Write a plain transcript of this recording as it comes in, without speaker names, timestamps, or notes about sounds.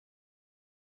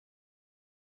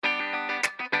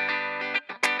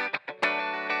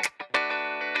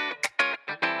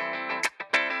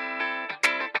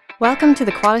Welcome to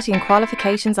the Quality and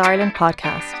Qualifications Ireland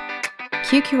podcast.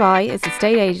 QQI is a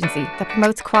state agency that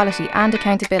promotes quality and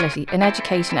accountability in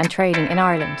education and training in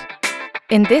Ireland.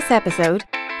 In this episode,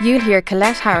 you'll hear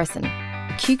Colette Harrison,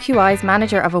 QQI's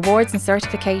Manager of Awards and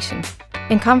Certification,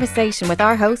 in conversation with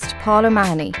our host Paul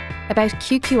O'Mahony about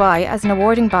QQI as an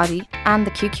awarding body and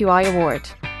the QQI Award.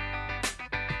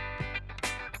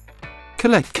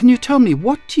 Colette, can you tell me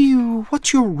what's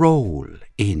your role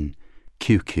in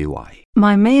QQI?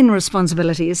 My main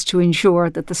responsibility is to ensure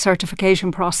that the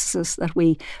certification processes that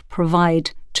we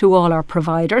provide to all our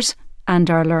providers and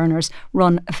our learners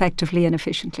run effectively and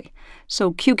efficiently.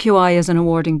 So QQI is an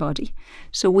awarding body.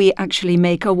 So we actually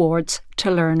make awards to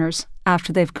learners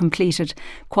after they've completed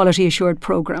quality assured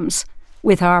programmes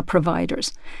with our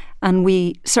providers. And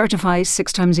we certify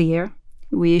 6 times a year.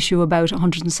 We issue about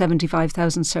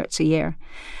 175,000 certs a year.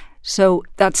 So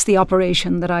that's the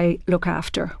operation that I look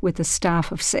after with a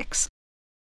staff of 6.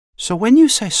 So when you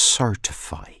say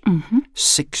certify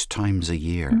 6 times a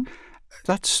year,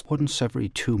 that's once every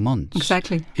 2 months.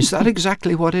 Exactly. Is that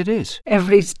exactly what it is?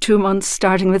 Every 2 months,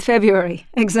 starting with February.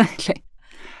 Exactly.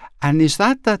 And is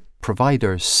that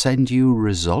providers send you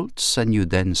results and you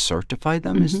then certify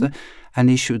them? And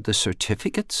issue the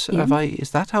certificates? Yeah.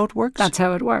 Is that how it works? That's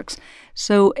how it works.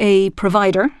 So a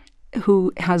provider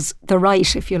who has the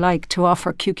right, if you like, to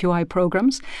offer QQI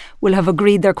programmes will have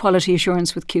agreed their quality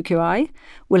assurance with QQI,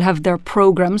 will have their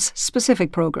programmes,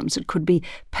 specific programmes. It could be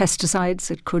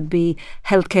pesticides, it could be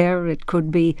healthcare, it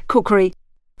could be cookery.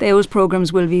 Those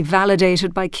programmes will be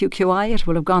validated by QQI. It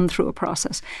will have gone through a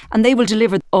process. And they will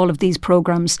deliver all of these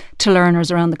programmes to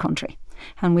learners around the country.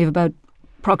 And we have about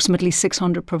approximately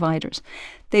 600 providers.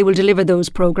 They will deliver those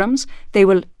programmes. They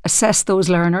will assess those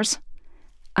learners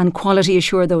and quality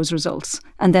assure those results.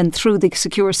 And then through the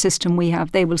secure system we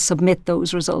have, they will submit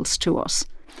those results to us.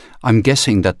 I'm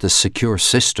guessing that the secure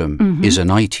system is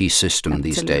an IT system. Absolutely.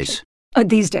 These days.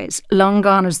 These days, long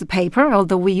gone is the paper,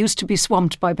 although we used to be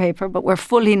swamped by paper, but we're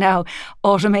fully now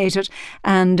automated,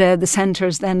 and the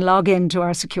centres then log into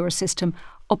our secure system,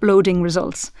 uploading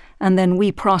results, and then we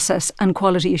process and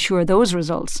quality assure those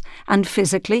results and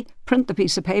physically print the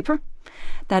piece of paper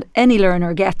that any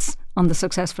learner gets on the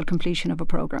successful completion of a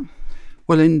programme.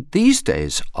 Well, in these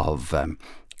days of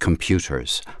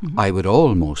computers, I would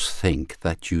almost think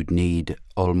that you'd need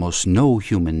almost no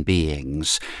human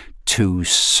beings to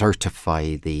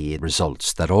certify the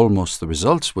results, that almost the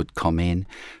results would come in,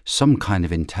 some kind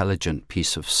of intelligent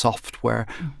piece of software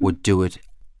would do it.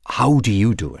 How do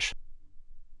you do it?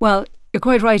 Well, you're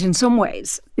quite right in some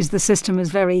ways, the system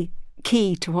is very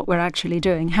key to what we're actually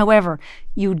doing. However,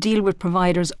 you deal with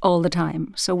providers all the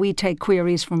time. So we take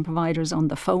queries from providers on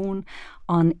the phone,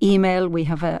 on email. We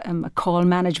have a call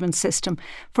management system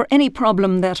for any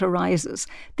problem that arises.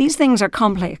 These things are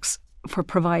complex for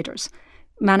providers.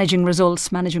 Managing results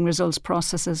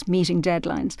processes, meeting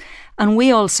deadlines. And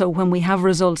we also, when we have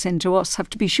results into us, have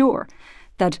to be sure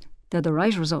that they're the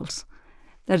right results,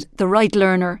 that the right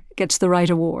learner gets the right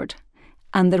award,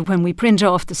 and that when we print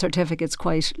off the certificates,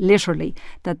 quite literally,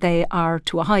 that they are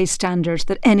to a high standard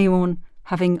that anyone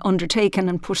having undertaken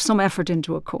and put some effort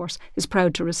into a course is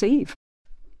proud to receive.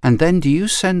 And then do you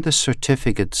send the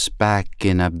certificates back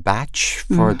in a batch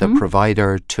for the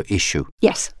provider to issue?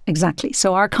 Yes, exactly.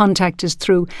 So our contact is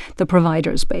through the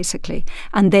providers, basically,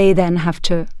 and they then have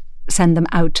to send them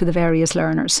out to the various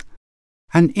learners.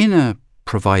 And in a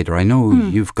provider, I know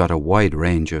you've got a wide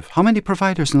range of... How many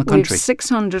providers in the country? We have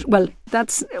 600. Well,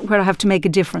 that's where I have to make a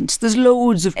difference. There's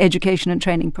loads of education and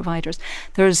training providers.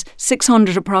 There's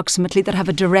 600 approximately that have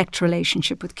a direct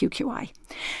relationship with QQI.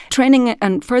 Training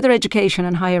and further education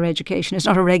and higher education is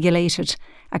not a regulated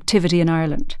activity in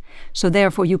Ireland. So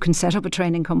therefore you can set up a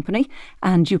training company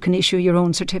and you can issue your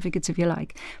own certificates if you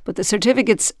like. But the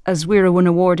certificates, as we're an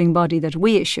awarding body that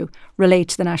we issue, relate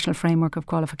to the National Framework of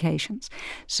Qualifications.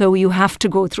 So you have to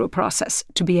go through a process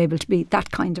to be able to be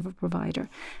that kind of a provider.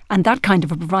 And that kind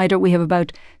of a provider, we have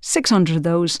about 600 of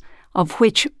those, of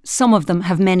which some of them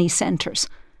have many centres.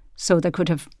 So they could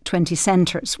have 20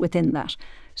 centres within that.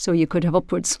 So you could have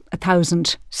upwards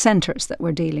 1,000 centres that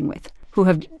we're dealing with who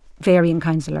have varying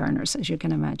kinds of learners, as you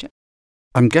can imagine.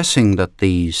 I'm guessing that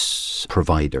these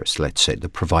providers, let's say the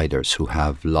providers who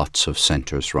have lots of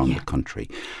centres around the country,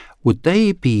 would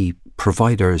they be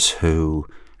providers who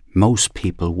most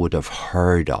people would have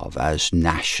heard of as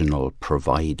national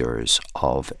providers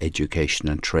of education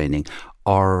and training,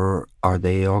 or are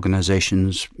they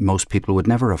organisations most people would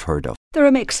never have heard of? They're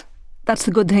a mix. That's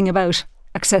the good thing about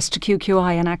access to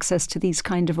QQI and access to these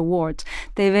kind of awards.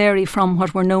 They vary from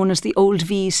what were known as the old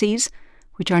VECs,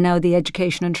 which are now the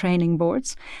Education and Training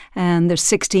Boards, and there's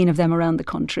 16 of them around the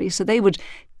country. So they would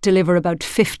deliver about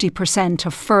 50%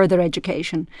 of further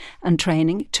education and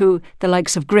training to the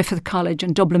likes of Griffith College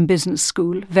and Dublin Business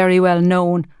School, very well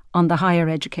known on the higher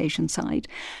education side.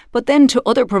 But then to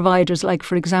other providers, like,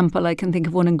 for example, I can think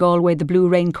of one in Galway, the Blue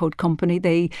Raincoat Company.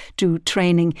 They do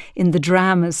training in the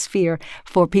drama sphere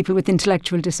for people with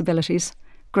intellectual disabilities.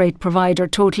 Great provider,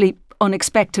 totally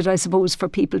unexpected, I suppose, for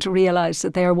people to realise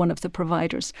that they are one of the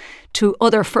providers. To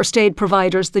other first aid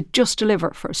providers that just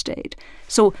deliver first aid.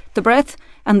 So the breadth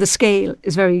and the scale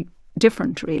is very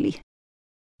different, really.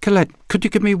 Colette, could you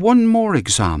give me one more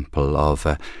example of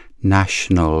a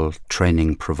national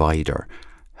training provider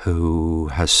who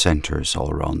has centres all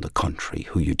around the country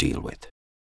who you deal with?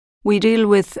 We deal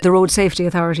with the Road Safety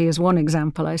Authority as one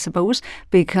example, I suppose,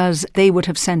 because they would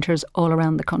have centres all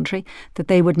around the country that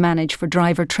they would manage for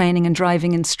driver training and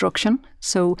driving instruction.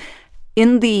 So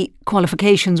in the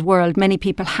qualifications world, many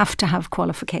people have to have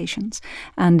qualifications,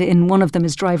 and in one of them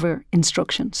is driver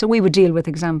instruction. So we would deal with,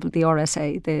 example, the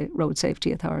RSA, the Road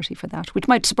Safety Authority, for that, which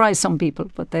might surprise some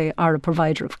people, but they are a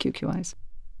provider of QQIs.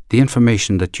 The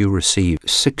information that you receive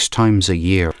 6 times a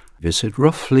year, is it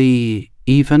roughly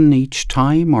even each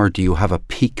time, or do you have a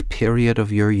peak period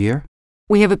of your year?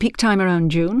 We have a peak time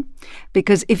around June,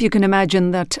 because if you can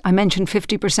imagine that I mentioned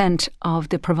 50% of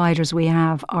the providers we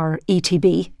have are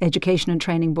ETB, Education and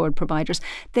Training Board providers.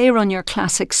 They run your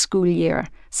classic school year,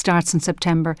 starts in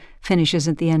September, finishes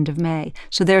at the end of May.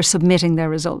 So they're submitting their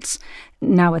results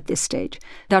now at this stage.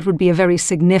 That would be a very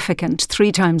significant,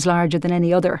 3 times larger than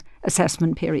any other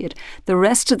assessment period. The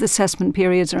rest of the assessment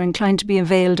periods are inclined to be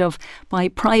availed of by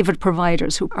private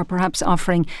providers who are perhaps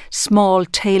offering small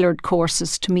tailored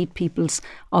courses to meet people's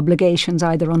obligations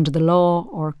either under the law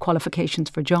or qualifications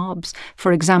for jobs.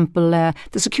 For example,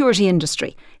 the security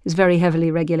industry is very heavily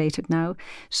regulated now.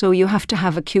 So you have to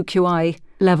have a QQI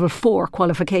level 4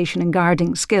 qualification in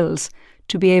guarding skills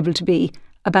to be able to be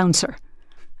a bouncer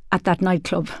at that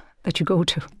nightclub that you go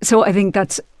to. So I think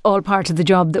that's all part of the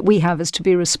job that we have, is to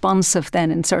be responsive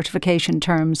then in certification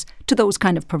terms to those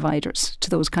kind of providers, to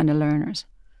those kind of learners.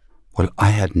 Well,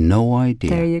 I had no idea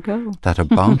there you go. that a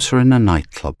bouncer in a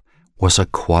nightclub was a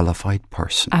qualified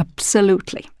person.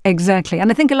 Absolutely, exactly. And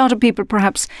I think a lot of people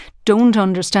perhaps don't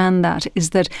understand that,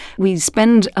 is that we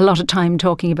spend a lot of time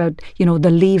talking about, the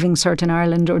Leaving Cert in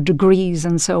Ireland or degrees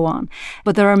and so on.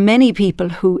 But there are many people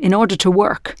who, in order to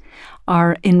work,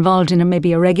 are involved in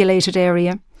maybe a regulated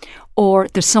area, or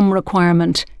there's some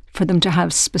requirement for them to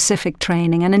have specific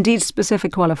training and indeed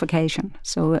specific qualification.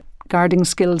 So guarding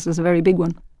skills is a very big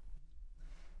one.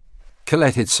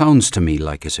 Colette, it sounds to me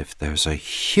like as if there's a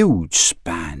huge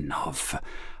span of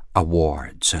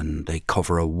awards and they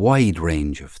cover a wide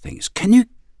range of things. Can you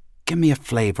give me a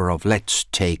flavour of, let's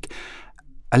take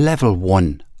a level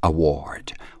 1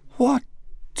 award? What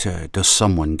does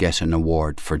someone get an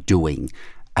award for doing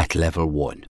at level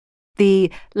 1?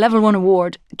 The level 1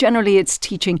 award, generally it's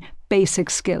teaching basic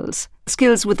skills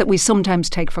that we sometimes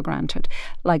take for granted,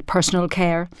 like personal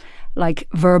care, like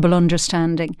verbal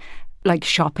understanding, like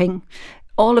shopping,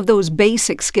 all of those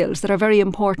basic skills that are very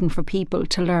important for people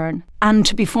to learn and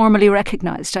to be formally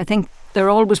recognised. I think there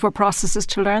always were processes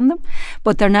to learn them,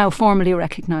 but they're now formally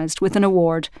recognised with an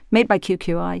award made by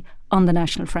QQI on the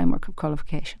National Framework of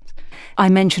Qualifications. I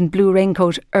mentioned Blue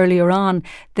Raincoat earlier on.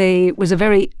 There was a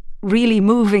very really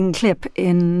moving clip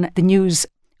in the news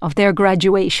of their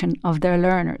graduation of their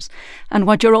learners. And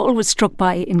what you're always struck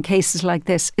by in cases like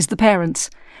this is the parents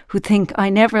who think, I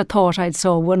never thought I'd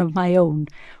saw one of my own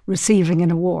receiving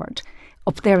an award,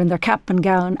 up there in their cap and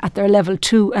gown at their level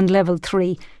 2 and level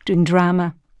 3, doing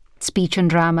drama, speech and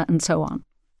drama and so on.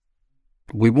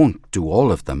 We won't do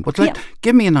all of them, but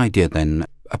give me an idea then.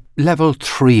 A level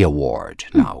 3 award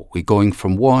now. We're going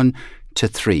from 1 to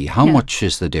 3. How much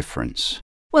is the difference?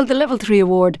 Well, the level 3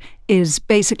 award is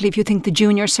basically, if you think the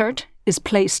junior cert is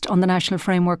placed on the National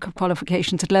Framework of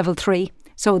Qualifications at level 3.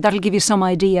 So that'll give you some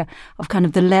idea of kind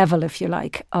of the level, if you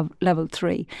like, of level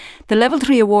 3. The level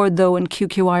 3 award, though, in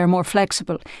QQI are more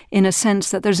flexible in a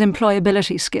sense that there's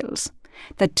employability skills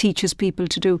that teaches people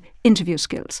to do interview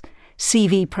skills,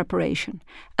 CV preparation,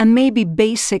 and maybe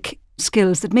basic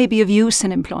skills that may be of use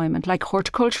in employment, like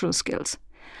horticultural skills,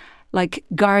 like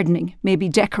gardening, maybe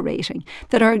decorating,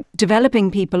 that are developing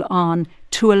people on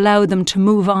to allow them to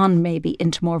move on maybe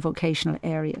into more vocational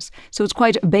areas. So it's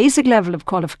quite a basic level of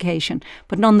qualification,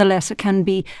 but nonetheless it can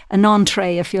be an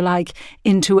entree, if you like,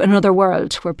 into another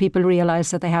world where people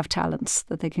realise that they have talents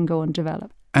that they can go and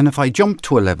develop. And if I jump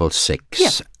to a level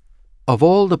 6, of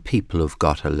all the people who've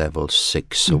got a level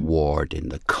 6 award in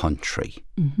the country,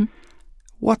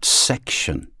 what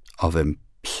section of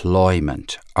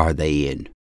employment are they in?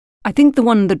 I think the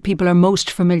one that people are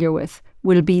most familiar with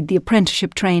will be the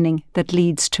apprenticeship training that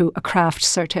leads to a craft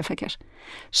certificate.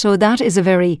 So that is a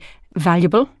very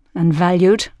valuable and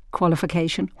valued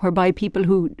qualification, whereby people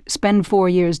who spend 4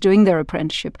 years doing their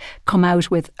apprenticeship come out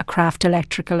with a craft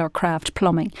electrical or craft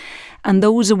plumbing. And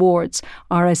those awards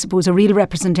are, I suppose, a real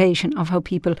representation of how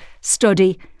people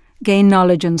study, gain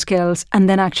knowledge and skills, and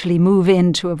then actually move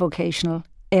into a vocational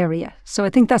area. So I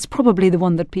think that's probably the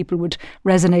one that people would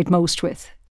resonate most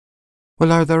with.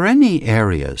 Well, are there any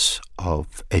areas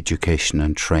of education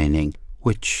and training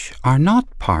which are not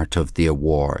part of the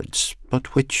awards,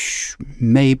 but which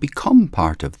may become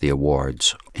part of the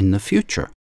awards in the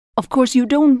future? Of course, you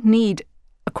don't need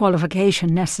a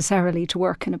qualification necessarily to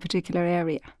work in a particular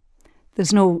area.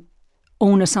 There's no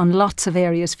onus on lots of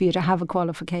areas for you to have a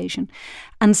qualification.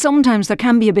 And sometimes there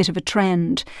can be a bit of a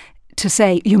trend to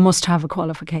say you must have a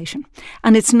qualification.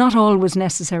 And it's not always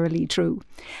necessarily true.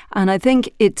 And I think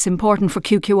it's important for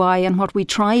QQI, and what we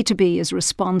try to be is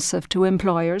responsive to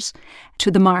employers,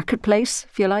 to the marketplace,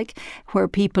 if you like, where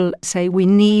people say we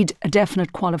need a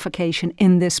definite qualification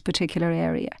in this particular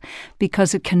area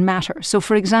because it can matter. So,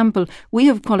 for example, we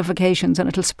have qualifications, and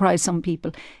it'll surprise some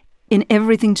people, in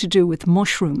everything to do with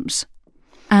mushrooms.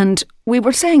 And we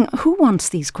were saying, who wants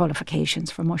these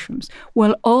qualifications for mushrooms?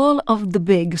 Well, all of the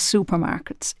big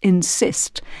supermarkets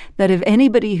insist that if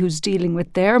anybody who's dealing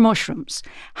with their mushrooms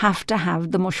have to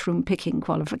have the mushroom picking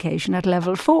qualification at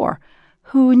level 4.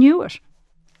 Who knew it?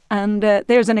 And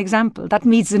there's an example. That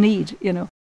meets the need, you know.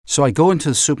 So I go into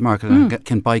the supermarket and I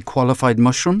can buy qualified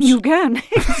mushrooms? You can,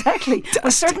 exactly.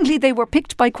 Well, certainly they were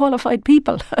picked by qualified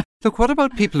people. Look, what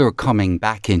about people who are coming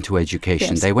back into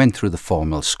education? Yes. They went through the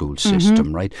formal school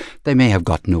system, right? They may have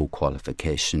got no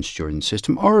qualifications during the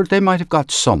system, or they might have got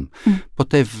some,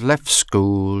 but they've left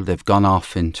school, they've gone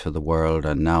off into the world,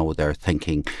 and now they're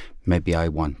thinking, maybe I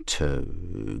want to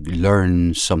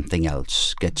learn something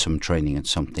else, get some training in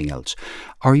something else.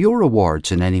 Are your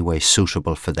awards in any way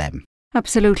suitable for them?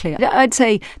 Absolutely. I'd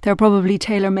say they're probably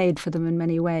tailor-made for them in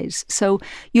many ways. So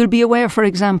you'll be aware, for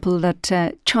example, that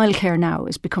childcare now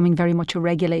is becoming very much a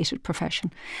regulated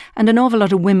profession. And an awful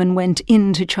lot of women went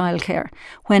into childcare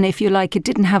when, if you like, it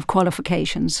didn't have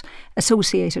qualifications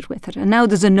associated with it. And now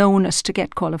there's an onus to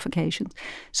get qualifications.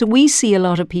 So we see a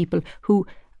lot of people who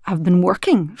have been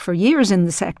working for years in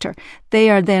the sector. They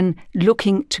are then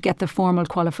looking to get the formal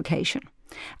qualification.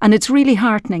 And it's really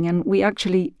heartening, and we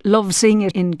actually love seeing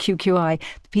it in QQI.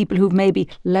 People who've maybe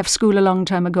left school a long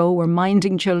time ago, were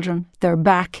minding children, they're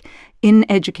back in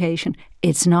education.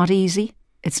 It's not easy.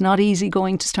 It's not easy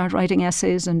going to start writing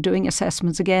essays and doing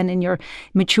assessments again in your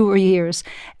mature years.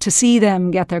 To see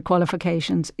them get their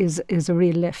qualifications is a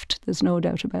real lift. There's no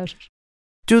doubt about it.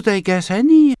 Do they get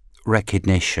any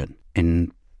recognition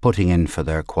in putting in for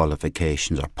their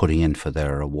qualifications or putting in for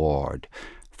their award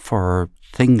for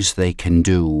things they can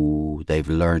do, they've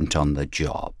learnt on the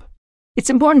job? It's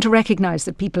important to recognise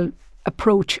that people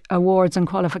approach awards and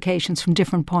qualifications from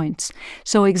different points.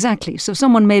 So exactly, so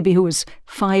someone maybe who is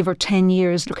 5 or 10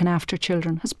 years looking after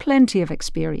children has plenty of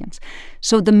experience.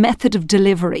 So the method of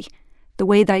delivery, the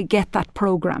way they get that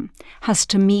programme, has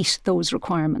to meet those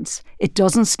requirements. It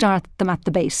doesn't start them at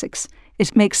the basics.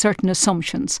 It makes certain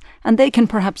assumptions, and they can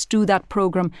perhaps do that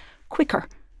programme quicker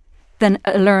than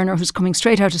a learner who's coming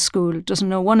straight out of school, doesn't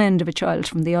know one end of a child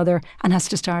from the other, and has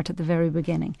to start at the very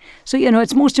beginning. So, you know,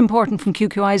 it's most important from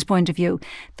QQI's point of view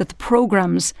that the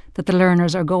programmes that the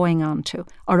learners are going on to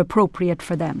are appropriate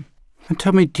for them. And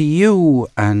tell me, do you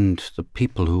and the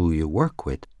people who you work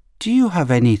with, do you have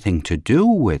anything to do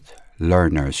with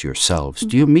learners yourselves?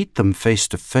 Do you meet them face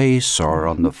to face or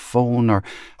on the phone, or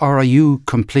are you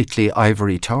completely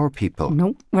ivory tower people?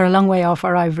 No, we're a long way off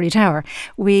our ivory tower.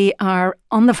 We are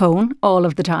on the phone all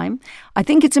of the time. I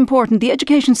think it's important. The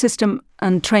education system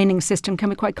and training system can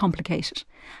be quite complicated,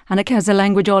 and it has a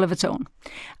language all of its own.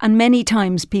 And many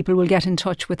times people will get in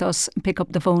touch with us and pick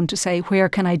up the phone to say, where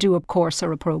can I do a course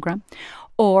or a programme?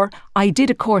 Or, I did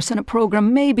a course and a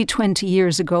programme maybe 20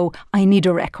 years ago. I need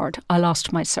a record. I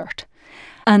lost my cert.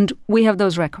 And we have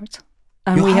those records.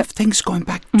 And we have things going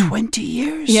back 20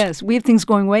 years? Yes, we have things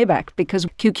going way back, because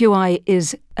QQI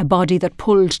is a body that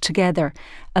pulled together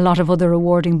a lot of other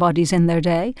awarding bodies in their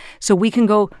day. So we can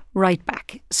go right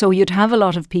back. So you'd have a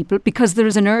lot of people, because there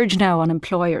is an urge now on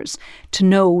employers to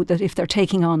know that if they're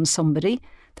taking on somebody,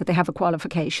 that they have a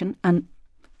qualification. And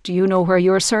do you know where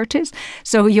your cert is?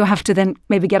 So you have to then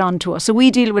maybe get on to us. So we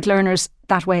deal with learners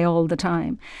that way all the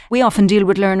time. We often deal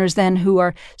with learners then who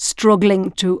are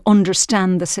struggling to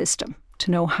understand the system,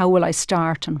 to know how will I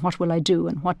start and what will I do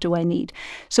and what do I need.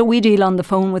 So we deal on the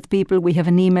phone with people. We have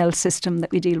an email system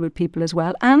that we deal with people as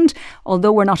well. And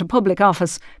although we're not a public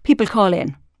office, people call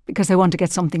in. because they want to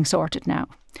get something sorted now.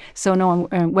 So no,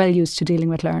 I'm well used to dealing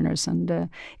with learners, and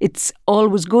it's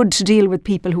always good to deal with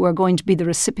people who are going to be the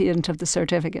recipient of the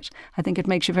certificate. I think it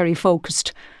makes you very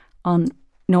focused on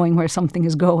knowing where something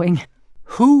is going.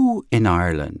 Who in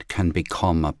Ireland can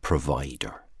become a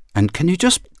provider? And can you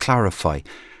just clarify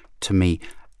to me,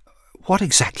 what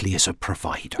exactly is a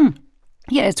provider?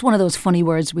 Yeah, it's one of those funny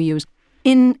words we use.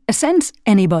 In a sense,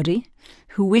 anybody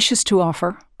who wishes to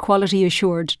offer quality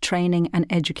assured training and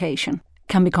education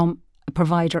can become a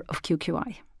provider of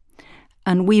QQI.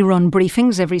 And we run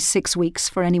briefings every 6 weeks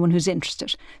for anyone who's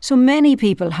interested. So many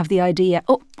people have the idea,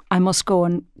 I must go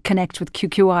and connect with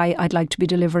QQI. I'd like to be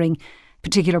delivering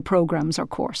particular programs or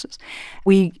courses.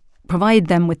 We provide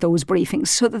them with those briefings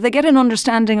so that they get an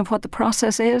understanding of what the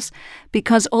process is,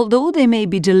 because although they may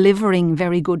be delivering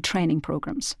very good training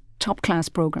programs, top class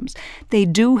programs, they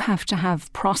do have to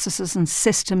have processes and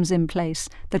systems in place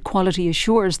that quality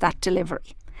assures that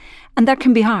delivery. And that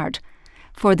can be hard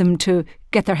for them to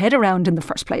get their head around in the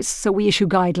first place. So we issue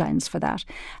guidelines for that.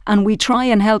 And we try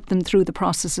and help them through the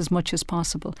process as much as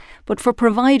possible. But for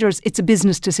providers, it's a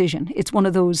business decision. It's one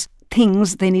of those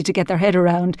things they need to get their head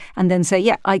around and then say,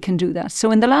 yeah, I can do that. So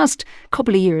in the last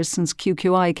couple of years since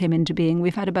QQI came into being,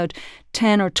 we've had about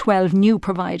 10 or 12 new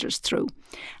providers through.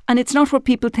 And it's not what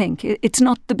people think. It's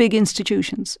not the big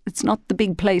institutions. It's not the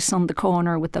big place on the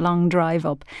corner with the long drive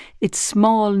up. It's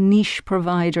small niche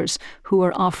providers who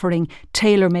are offering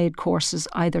tailor-made courses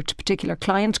either to particular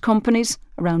client companies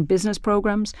around business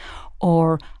programs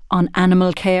or on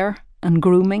animal care and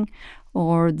grooming,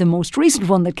 or the most recent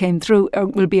one that came through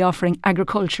will be offering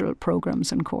agricultural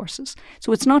programs and courses.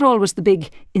 So it's not always the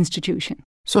big institution.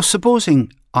 So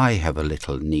supposing I have a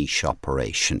little niche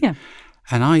operation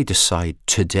and I decide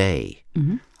today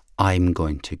I'm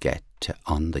going to get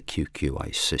on the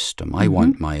QQI system. I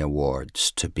want my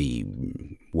awards to be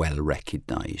well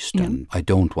recognised and I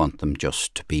don't want them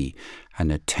just to be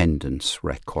an attendance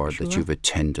record that you've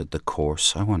attended the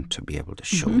course. I want to be able to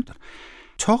show that.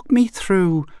 Talk me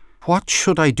through, what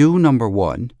should I do, number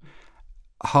one?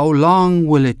 How long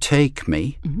will it take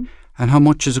me? And how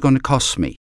much is it going to cost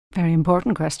me? Very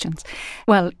important questions.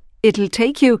 Well, it'll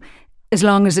take you as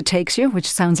long as it takes you, which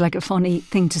sounds like a funny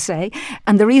thing to say.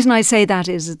 And the reason I say that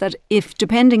is that if,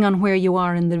 depending on where you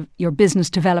are in your business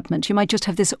development, you might just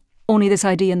have only this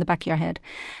idea in the back of your head.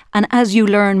 And as you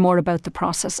learn more about the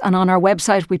process, and on our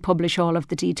website we publish all of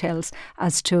the details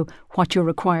as to what you're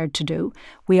required to do.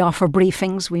 We offer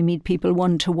briefings, we meet people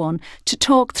one-to-one to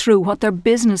talk through what their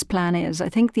business plan is. I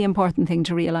think the important thing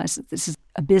to realise is that this is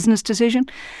a business decision.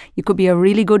 You could be a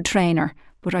really good trainer,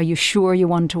 but are you sure you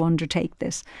want to undertake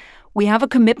this? We have a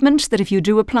commitment that if you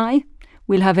do apply,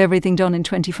 we'll have everything done in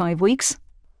 25 weeks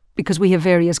because we have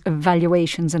various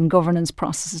evaluations and governance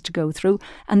processes to go through.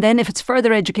 And then if it's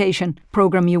further education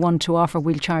programme you want to offer,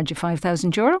 we'll charge you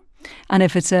 €5,000. And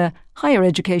if it's a higher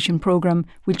education programme,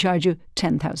 we'll charge you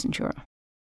 €10,000.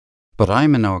 But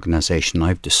I'm an organisation,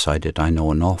 I've decided I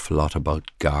know an awful lot about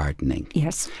gardening.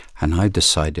 Yes. And I've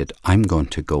decided I'm going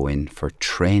to go in for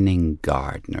training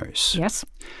gardeners. Yes.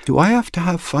 Do I have to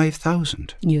have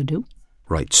 5,000? You do.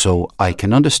 Right, so I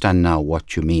can understand now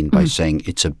what you mean by saying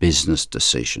it's a business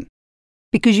decision.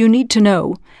 Because you need to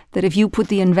know that if you put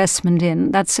the investment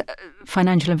in, that's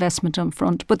financial investment up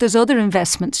front. But there's other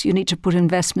investments. You need to put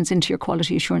investments into your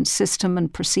quality assurance system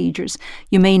and procedures.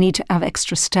 You may need to have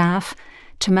extra staff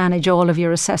to manage all of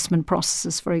your assessment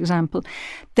processes, for example.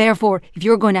 Therefore, if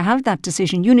you're going to have that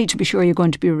decision, you need to be sure you're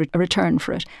going to be a return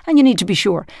for it. And you need to be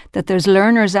sure that there's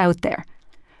learners out there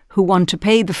who want to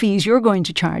pay the fees you're going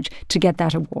to charge to get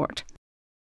that award.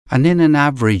 And in an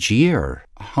average year,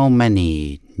 how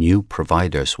many new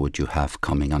providers would you have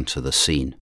coming onto the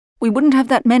scene? We wouldn't have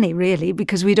that many, really,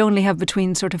 because we'd only have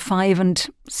between sort of 5 and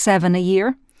 7 a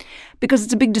year, because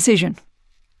it's a big decision.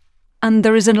 And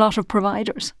there is a lot of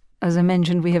providers. As I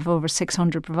mentioned, we have over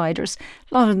 600 providers.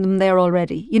 A lot of them there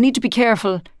already. You need to be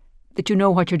careful that you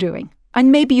know what you're doing. And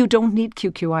maybe you don't need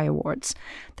QQI awards.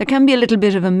 There can be a little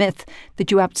bit of a myth that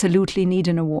you absolutely need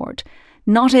an award.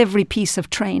 Not every piece of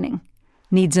training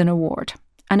needs an award.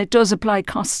 And it does apply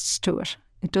costs to it.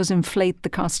 It does inflate the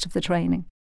cost of the training.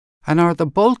 And are the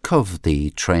bulk of the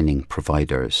training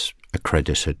providers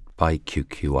accredited by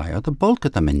QQI? Are the bulk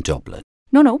of them in Dublin?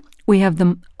 No. We have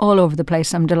them all over the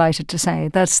place, I'm delighted to say.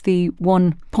 That's the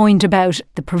one point about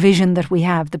the provision that we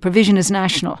have. The provision is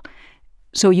national.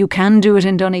 So you can do it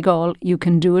in Donegal, you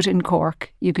can do it in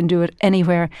Cork, you can do it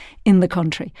anywhere in the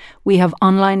country. We have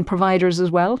online providers as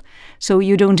well, so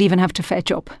you don't even have to fetch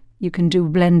up. You can do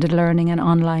blended learning and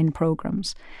online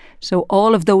programmes. So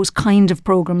all of those kind of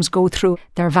programmes go through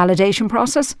their validation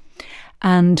process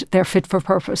and they're fit for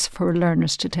purpose for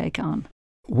learners to take on.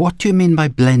 What do you mean by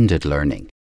blended learning?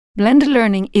 Blended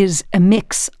learning is a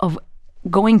mix of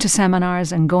going to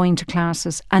seminars and going to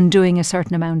classes and doing a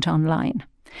certain amount online.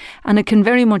 And it can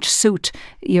very much suit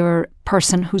your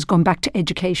person who's going back to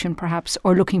education perhaps,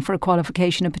 or looking for a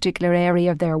qualification in a particular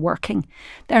area they're working.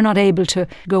 They're not able to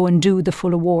go and do the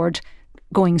full award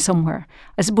going somewhere.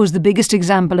 I suppose the biggest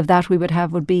example of that we would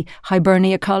have would be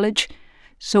Hibernia College.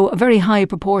 So a very high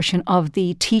proportion of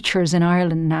the teachers in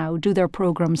Ireland now do their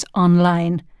programmes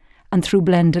online and through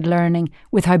blended learning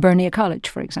with Hibernia College,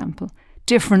 for example.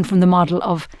 Different from the model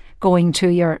of going to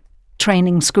your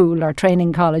training school or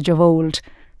training college of old.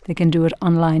 They can do it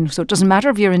online. So it doesn't matter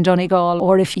if you're in Donegal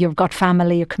or if you've got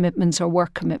family commitments or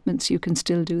work commitments, you can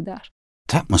still do that.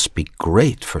 That must be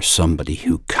great for somebody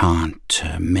who can't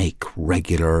make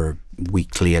regular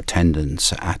weekly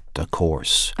attendance at a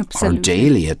course. Absolutely. Or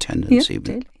daily attendance even.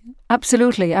 Daily.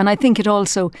 Absolutely. And I think it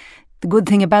also, the good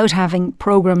thing about having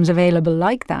programmes available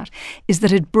like that is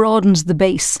that it broadens the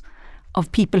base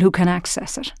of people who can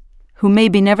access it, who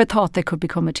maybe never thought they could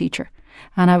become a teacher.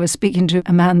 And I was speaking to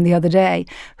a man the other day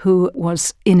who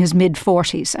was in his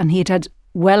mid-40s and he'd had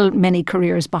many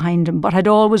careers behind him, but had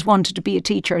always wanted to be a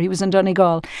teacher. He was in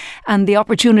Donegal, and the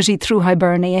opportunity through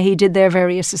Hibernia, he did their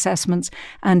various assessments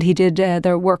and he did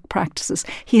their work practices.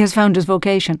 He has found his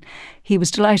vocation. He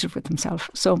was delighted with himself,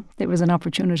 so it was an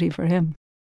opportunity for him.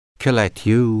 Colette,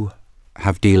 you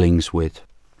have dealings with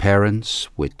parents,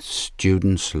 with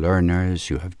students, learners,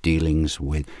 you have dealings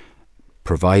with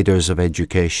providers of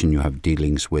education, you have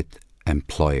dealings with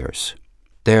employers.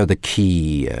 They're the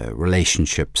key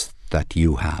relationships that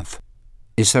you have.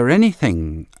 Is there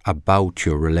anything about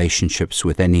your relationships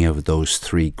with any of those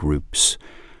three groups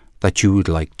that you would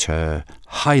like to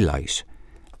highlight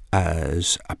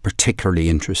as a particularly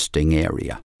interesting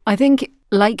area? I think,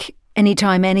 like any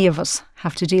time any of us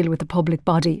have to deal with a public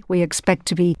body, we expect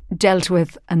to be dealt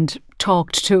with and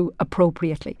talked to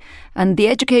appropriately. And the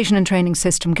education and training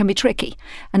system can be tricky,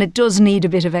 and it does need a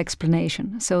bit of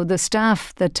explanation. So the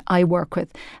staff that I work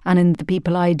with and in the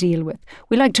people I deal with,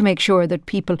 we like to make sure that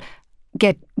people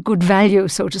get good value,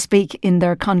 so to speak, in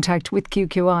their contact with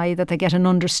QQI, that they get an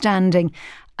understanding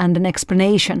and an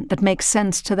explanation that makes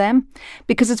sense to them,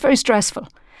 because it's very stressful.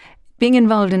 Being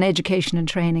involved in education and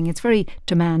training, it's very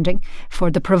demanding for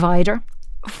the provider,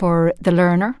 for the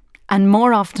learner, and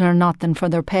more often or not than for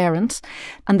their parents.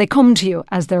 And they come to you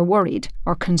as they're worried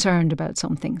or concerned about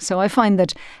something. So I find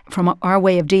that from our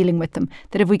way of dealing with them,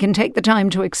 that if we can take the time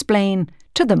to explain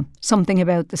to them something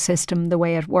about the system, the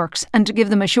way it works, and to give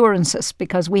them assurances,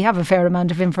 because we have a fair amount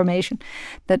of information,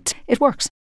 that it works.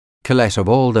 Colette, of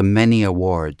all the many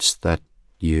awards that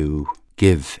you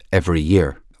give every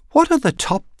year, what are the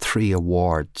top 3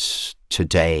 awards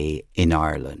today in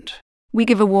Ireland? We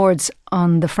give awards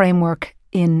on the framework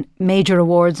in major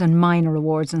awards and minor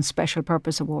awards and special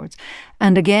purpose awards.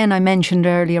 And again, I mentioned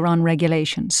earlier on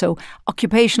regulation. So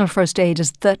occupational first aid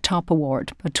is the top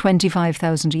award, but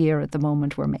 25,000 a year at the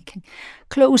moment we're making.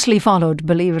 Closely followed,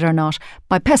 believe it or not,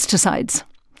 by pesticides.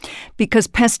 Because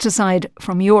pesticide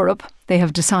from Europe, they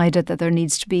have decided that there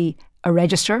needs to be a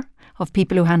register of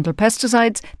people who handle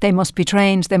pesticides. They must be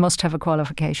trained, they must have a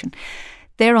qualification.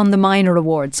 They're on the minor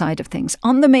award side of things.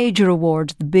 On the major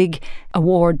award, the big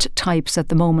award types at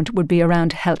the moment would be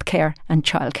around healthcare and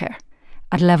childcare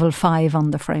at level 5 on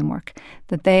the framework.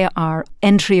 That they are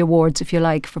entry awards, if you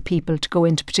like, for people to go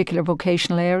into particular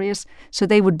vocational areas. So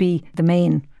they would be the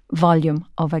main volume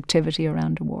of activity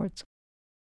around awards.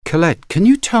 Colette, can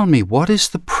you tell me what is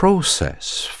the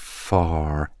process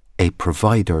for a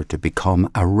provider to become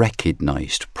a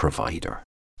recognised provider?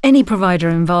 Any provider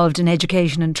involved in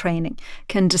education and training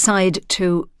can decide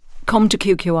to come to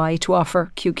QQI to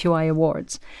offer QQI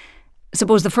awards. I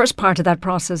suppose the first part of that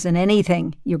process in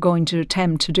anything you're going to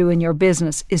attempt to do in your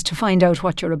business is to find out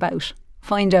what you're about.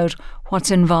 Find out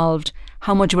what's involved,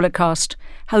 how much will it cost,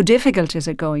 how difficult is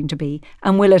it going to be,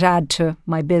 and will it add to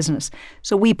my business?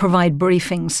 So we provide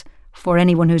briefings for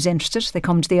anyone who's interested. They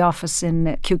come to the office in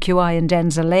QQI in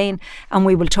Denzil Lane and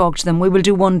we will talk to them. We will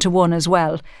do one-to-one as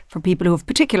well for people who have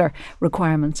particular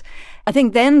requirements. I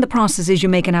think then the process is you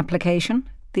make an application.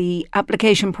 The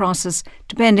application process,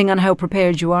 depending on how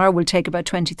prepared you are, will take about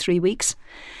 23 weeks.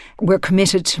 We're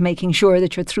committed to making sure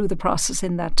that you're through the process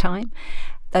in that time.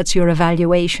 That's your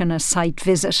evaluation, a site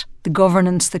visit, the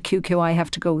governance that QQI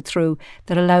have to go through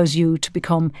that allows you to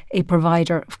become a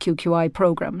provider of QQI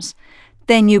programmes.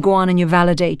 Then you go on and you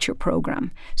validate your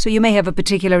programme. So you may have a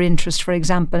particular interest, for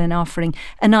example, in offering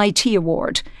an IT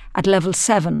award at level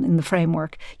 7 in the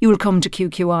framework. You will come to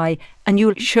QQI and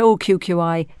you'll show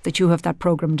QQI that you have that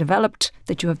programme developed,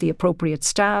 that you have the appropriate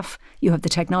staff, you have the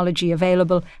technology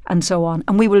available, and so on.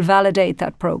 And we will validate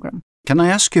that programme. Can I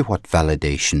ask you what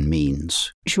validation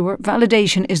means? Sure.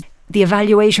 Validation is the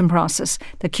evaluation process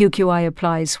that QQI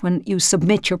applies when you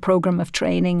submit your programme of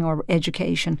training or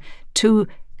education to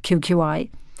QQI.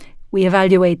 We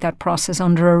evaluate that process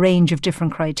under a range of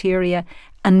different criteria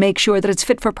and make sure that it's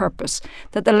fit for purpose,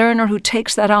 that the learner who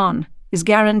takes that on is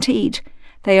guaranteed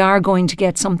they are going to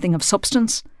get something of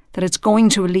substance, that it's going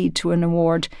to lead to an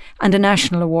award and a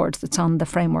national award that's on the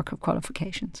framework of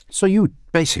qualifications. So you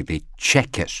basically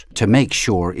check it to make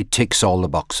sure it ticks all the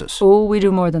boxes. Oh, we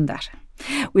do more than that.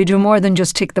 We do more than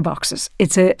just tick the boxes.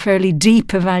 It's a fairly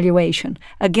deep evaluation.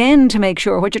 Again, to make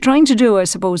sure what you're trying to do, I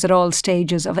suppose, at all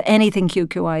stages of anything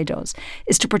QQI does,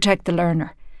 is to protect the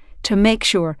learner, to make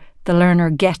sure the learner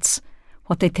gets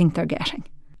what they think they're getting,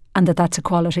 and that that's a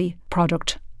quality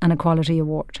product and a quality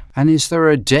award. And is there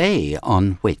a day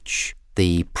on which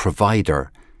the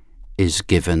provider is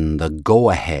given the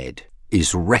go-ahead,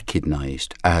 is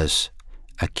recognised as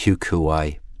a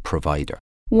QQI provider?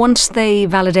 Once they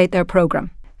validate their programme,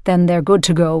 then they're good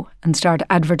to go and start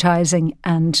advertising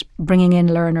and bringing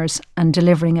in learners and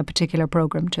delivering a particular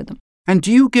programme to them. And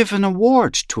do you give an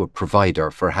award to a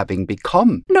provider for having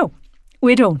become? No,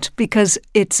 we don't, because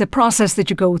it's a process that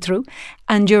you go through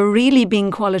and you're really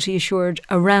being quality assured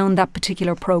around that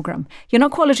particular programme. You're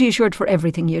not quality assured for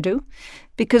everything you do,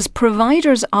 because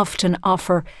providers often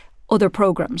offer other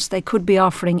programmes. They could be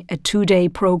offering a 2-day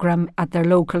programme at their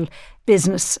local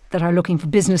business that are looking for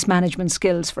business management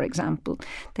skills, for example.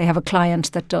 They have a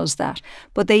client that does that.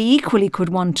 But they equally could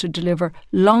want to deliver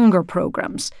longer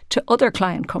programmes to other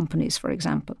client companies, for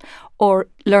example, or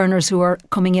learners who are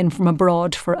coming in from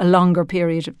abroad for a longer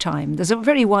period of time. There's a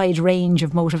very wide range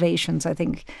of motivations, I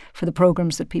think, for the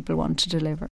programmes that people want to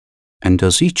deliver. And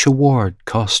does each award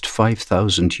cost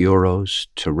 €5,000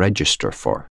 to register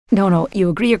for? No, you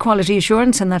agree your quality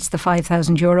assurance and that's the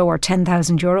 €5,000 or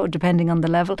 €10,000 depending on the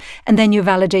level, and then you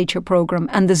validate your programme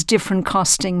and there's different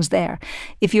costings there.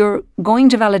 If you're going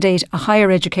to validate a higher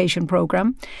education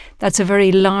programme, that's a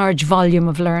very large volume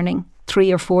of learning,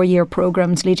 3 or 4 year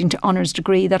programmes leading to honours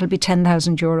degree, that'll be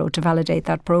 €10,000 to validate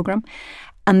that programme.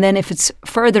 And then if it's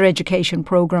further education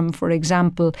programme, for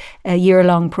example, a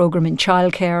year-long programme in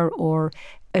childcare or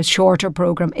a shorter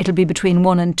programme, it'll be between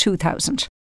 1,000 and 2,000.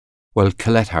 Well,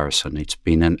 Colette Harrison, it's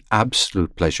been an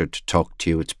absolute pleasure to talk to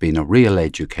you. It's been a real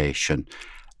education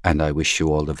and I wish you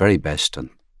all the very best and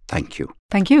thank you.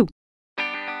 Thank you.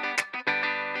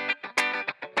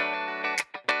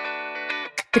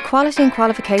 The Quality and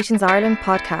Qualifications Ireland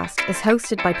podcast is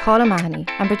hosted by Paul O'Mahony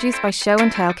and produced by Show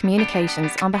and Tell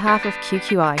Communications on behalf of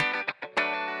QQI.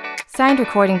 Sound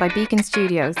recording by Beacon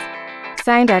Studios.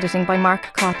 Sound editing by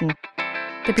Mark Cotton.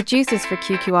 The producers for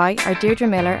QQI are Deirdre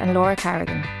Miller and Laura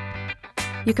Carrigan.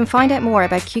 You can find out more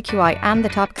about QQI and the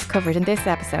topics covered in this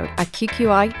episode at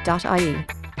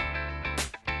qqi.ie.